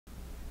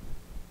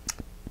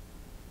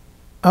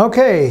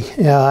Okay,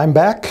 I'm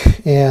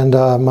back, and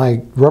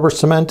my rubber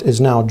cement is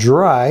now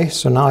dry,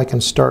 so now I can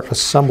start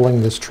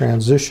assembling this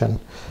transition.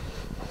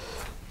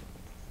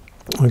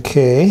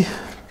 Okay,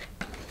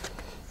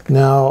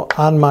 now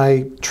on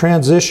my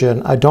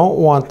transition, I don't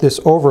want this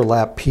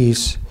overlap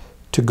piece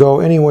to go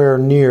anywhere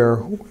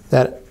near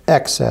that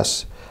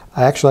excess.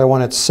 I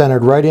want it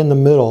centered right in the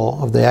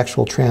middle of the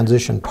actual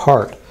transition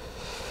part.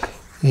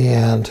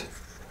 And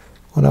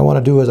what I want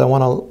to do is I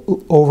want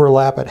to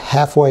overlap it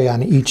halfway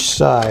on each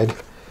side.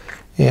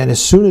 And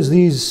as soon as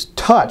these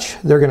touch,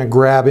 they're going to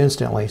grab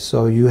instantly.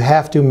 So you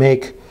have to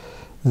make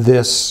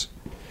this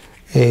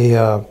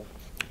a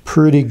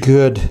pretty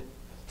good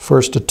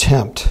first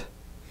attempt.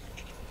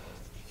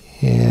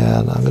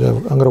 And I'm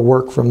going to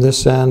work from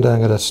this end. I'm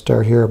going to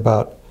start here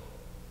about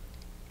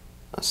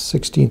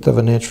 1/16 of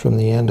an inch from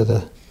the end of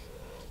the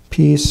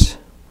piece.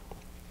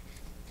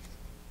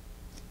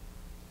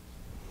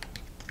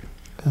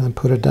 And then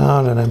put it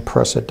down and then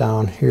press it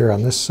down here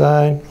on this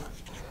side.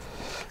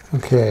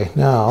 Okay,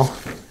 now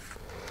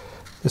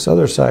this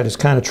other side is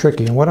kind of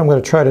tricky, and what I'm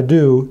going to try to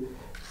do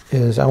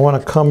is I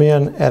want to come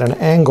in at an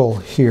angle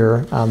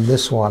here on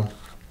this one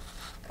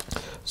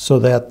so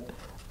that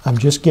I'm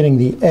just getting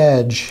the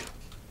edge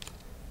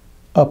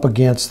up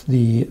against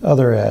the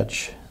other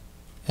edge,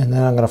 and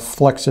then I'm going to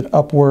flex it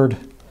upward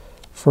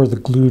for the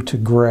glue to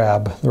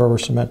grab, the rubber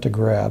cement to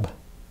grab.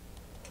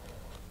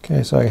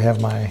 Okay, so I have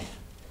my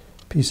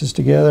pieces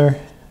together.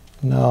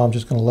 Now I'm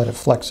just going to let it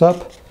flex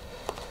up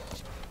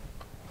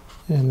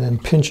and then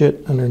pinch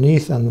it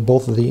underneath on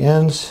both of the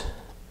ends,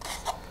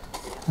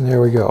 and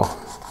there we go.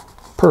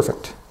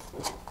 Perfect.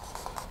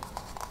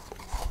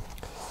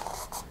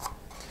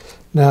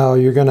 Now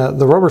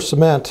the rubber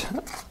cement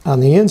on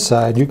the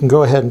inside, you can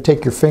go ahead and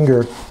take your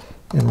finger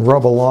and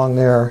rub along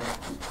there,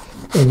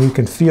 and you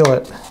can feel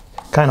it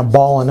kind of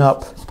balling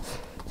up,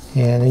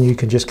 and then you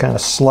can just kind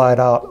of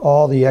slide out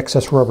all the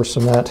excess rubber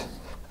cement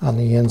on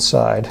the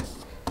inside.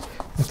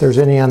 If there's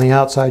any on the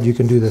outside, you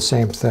can do the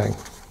same thing.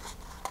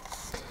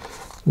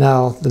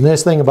 Now, the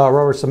nice thing about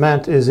rubber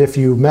cement is if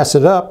you mess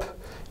it up,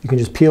 you can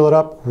just peel it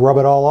up, rub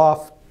it all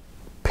off,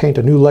 paint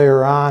a new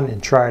layer on,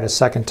 and try it a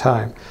second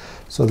time.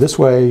 So this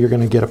way, you're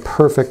going to get a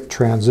perfect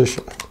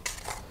transition.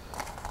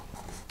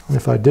 And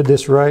if I did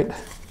this right,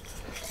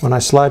 when I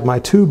slide my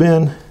tube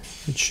in,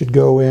 it should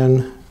go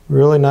in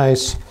really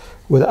nice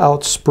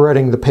without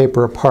spreading the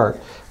paper apart.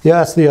 Yeah,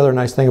 that's the other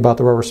nice thing about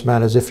the rubber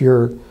cement is if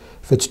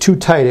it's too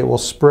tight, it will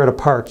spread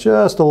apart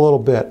just a little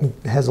bit.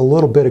 It has a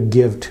little bit of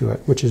give to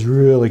it, which is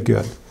really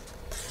good.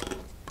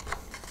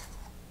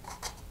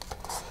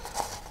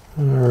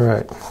 All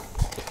right.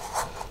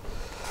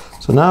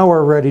 So now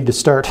we're ready to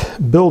start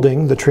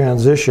building the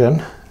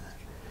transition.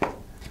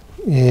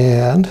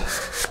 And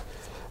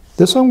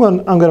this one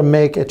I'm going to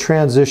make a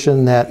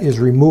transition that is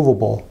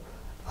removable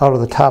out of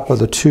the top of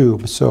the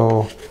tube.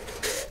 So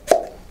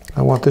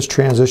I want this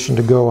transition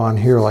to go on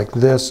here like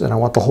this, and I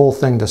want the whole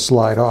thing to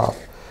slide off.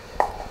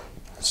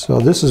 So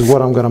this is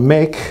what I'm going to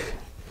make,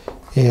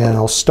 and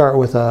I'll start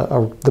with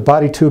the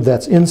body tube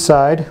that's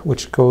inside,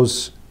 which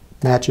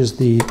matches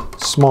the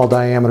small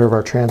diameter of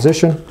our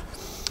transition.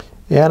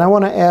 And I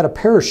want to add a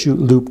parachute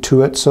loop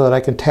to it so that I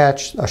can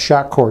attach a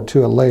shock cord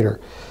to it later.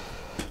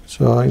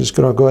 So I'm just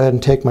going to go ahead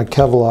and take my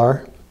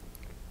Kevlar,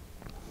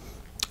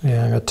 and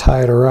I'm going to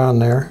tie it around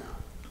there.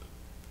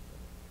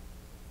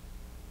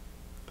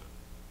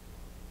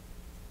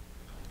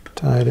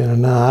 Tie it in a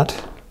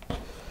knot,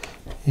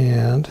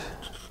 and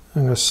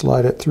I'm going to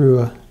slide it through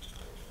a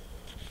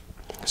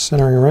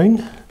centering ring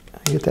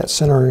and get that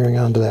centering ring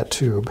onto that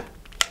tube.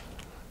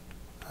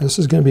 This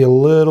is going to be a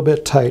little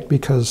bit tight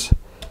because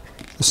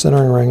the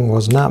centering ring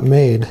was not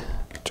made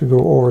to go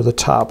over the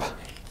top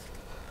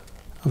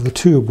of the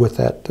tube with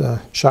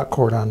that shock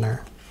cord on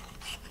there.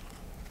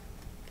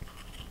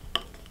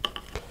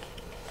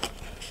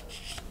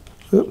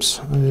 Oops,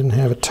 I didn't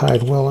have it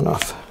tied well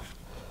enough.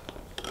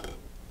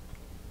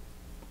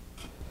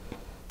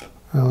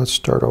 Well, let's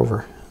start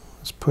over.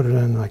 Let's put it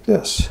in like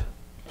this.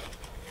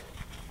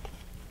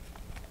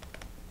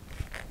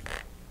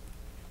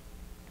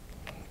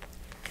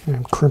 And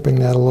I'm crimping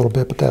that a little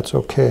bit, but that's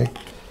okay.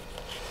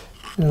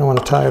 And I want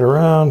to tie it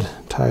around,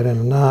 tie it in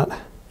a knot.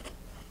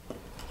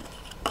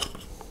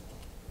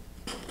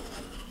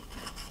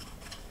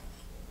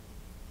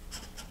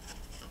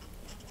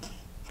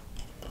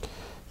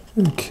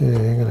 Okay,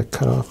 I'm going to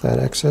cut off that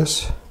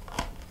excess.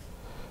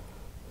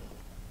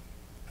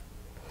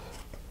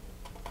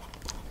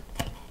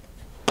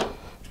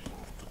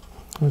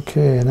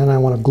 Okay, and then I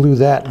want to glue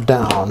that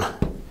down.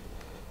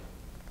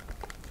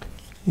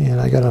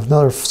 And I got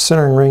another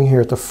centering ring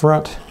here at the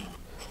front,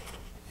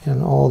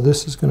 and all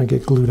this is going to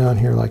get glued on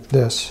here like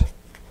this.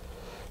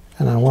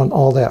 And I want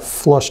all that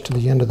flush to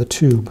the end of the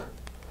tube,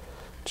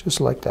 just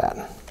like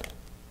that.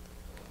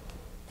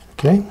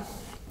 Okay,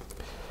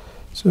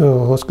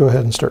 so let's go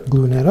ahead and start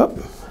gluing that up.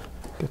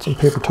 Get some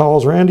paper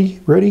towels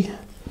ready.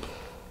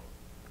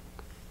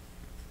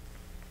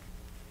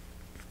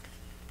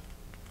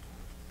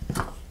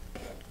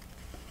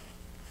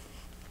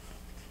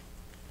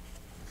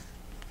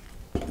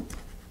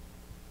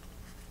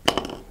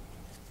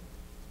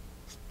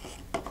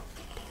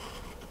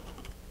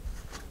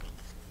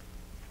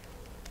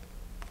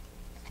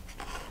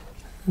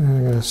 And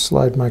I'm going to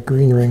slide my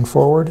green ring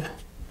forward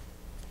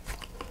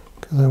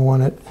because I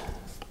want it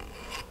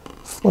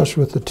flush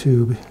with the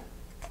tube.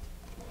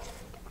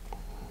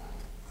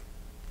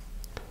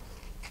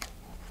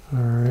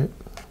 Alright,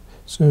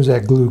 as soon as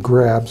that glue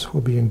grabs,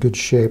 we'll be in good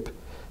shape.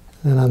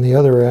 And then on the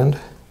other end,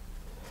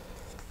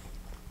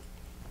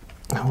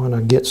 I want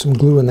to get some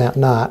glue in that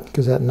knot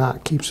because that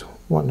knot keeps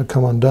wanting to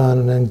come undone,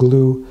 and then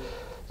glue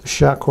the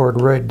shock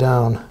cord right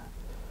down,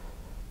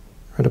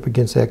 right up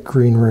against that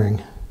green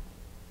ring.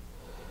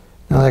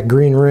 Now that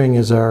green ring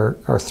is our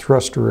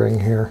thrust ring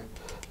here.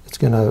 It's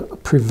going to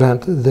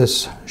prevent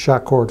this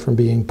shock cord from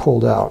being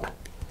pulled out.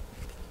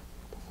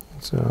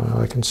 So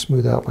I can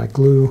smooth out my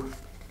glue.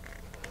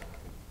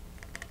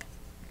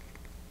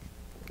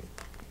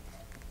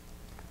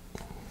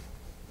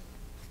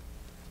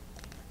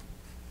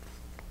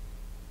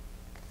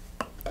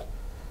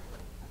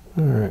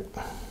 All right.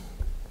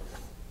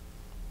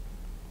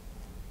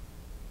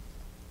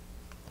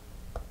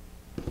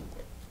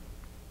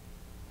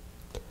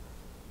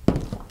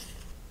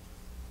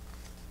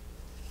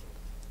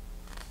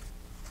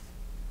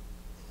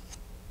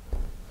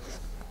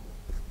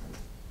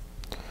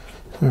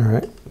 All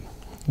right.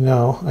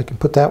 Now I can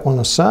put that one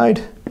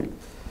aside,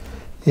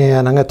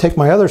 and I'm going to take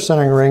my other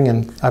centering ring,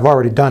 and I've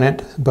already done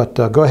it, but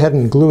go ahead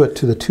and glue it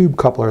to the tube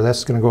coupler.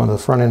 That's going to go into the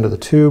front end of the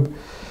tube,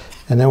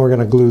 and then we're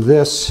going to glue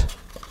this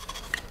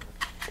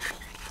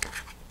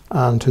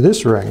onto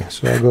this ring.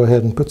 So I'll go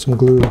ahead and put some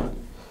glue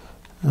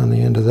on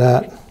the end of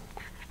that.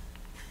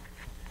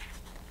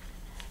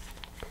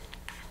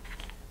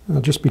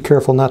 Now just be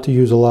careful not to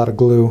use a lot of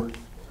glue,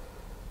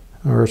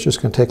 or it's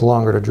just going to take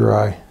longer to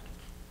dry.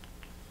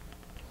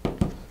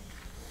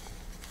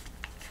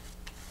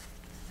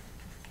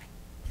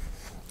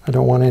 I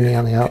don't want any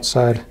on the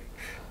outside,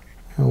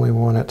 I only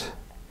want it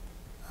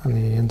on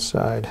the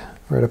inside,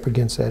 right up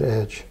against that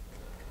edge.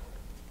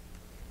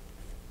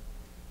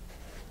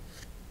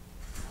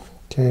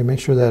 Okay, make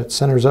sure that it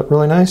centers up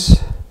really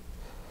nice.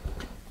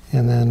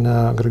 And then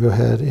I'm going to go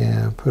ahead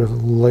and put a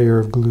layer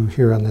of glue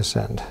here on this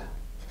end.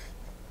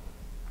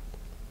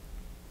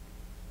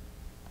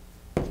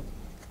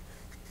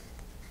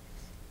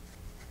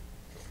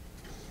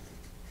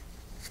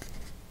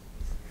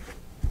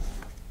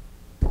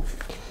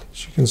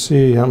 As you can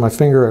see on my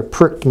finger, I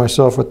pricked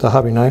myself with the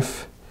hobby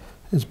knife.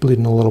 It's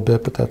bleeding a little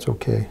bit, but that's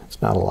okay.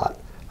 It's not a lot.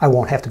 I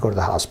won't have to go to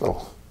the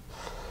hospital.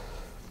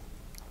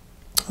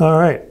 All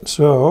right,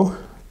 so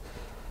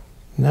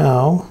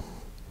now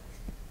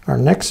our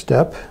next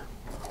step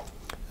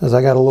is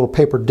I got a little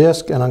paper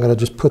disc, and I'm going to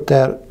just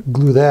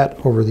glue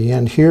that over the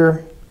end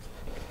here,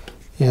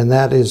 and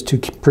that is to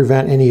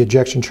prevent any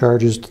ejection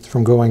charges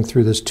from going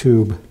through this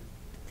tube.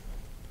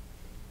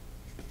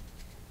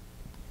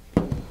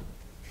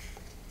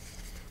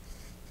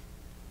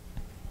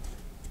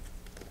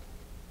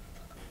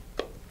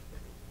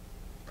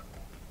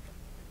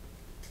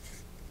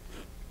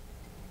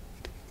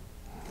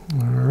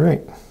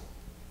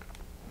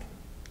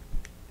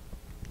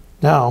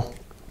 Now,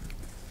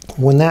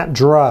 when that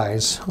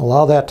dries,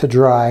 allow that to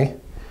dry,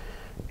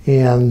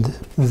 and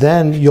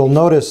then you'll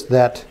notice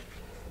that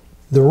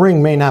the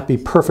ring may not be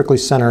perfectly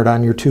centered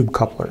on your tube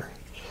coupler.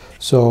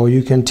 So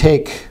you can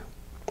take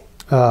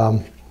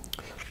a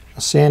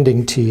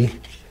sanding tee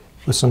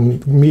with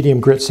some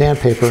medium grit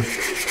sandpaper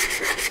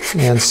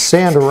and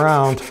sand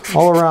around,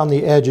 all around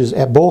the edges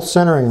at both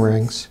centering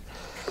rings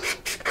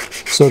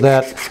so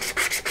that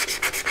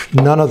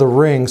none of the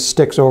ring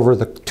sticks over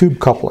the tube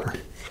coupler,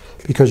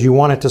 because you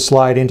want it to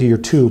slide into your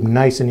tube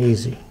nice and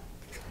easy.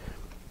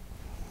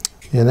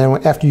 And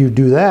then after you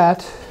do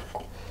that,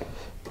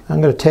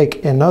 I'm going to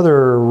take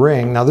another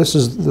ring. Now this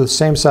is the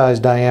same size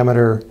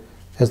diameter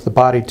as the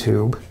body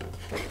tube,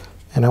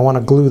 and I want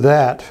to glue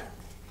that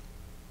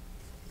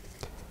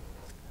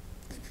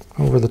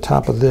over the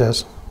top of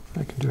this.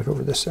 I can do it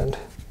over this end.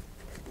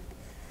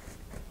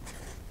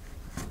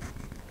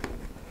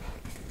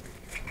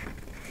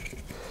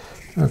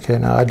 Okay,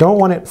 now I don't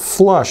want it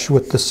flush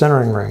with the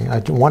centering ring. I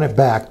want it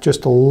back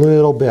just a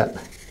little bit,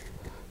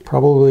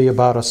 probably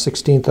about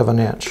 1/16 of an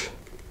inch.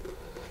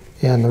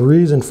 And the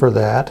reason for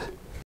that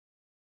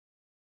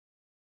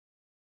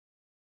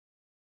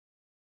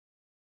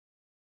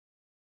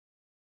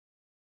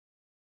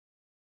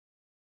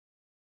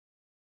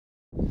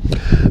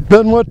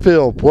Ben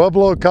Whitfield,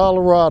 Pueblo,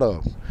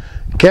 Colorado.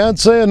 Can't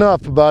say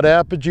enough about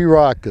Apogee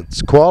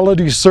Rockets.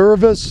 Quality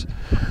service,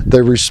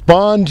 they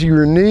respond to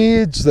your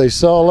needs, they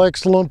sell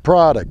excellent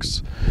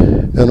products.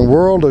 In a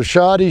world of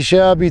shoddy,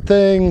 shabby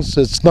things,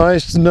 it's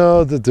nice to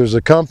know that there's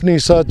a company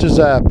such as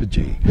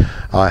Apogee.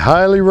 I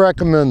highly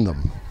recommend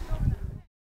them.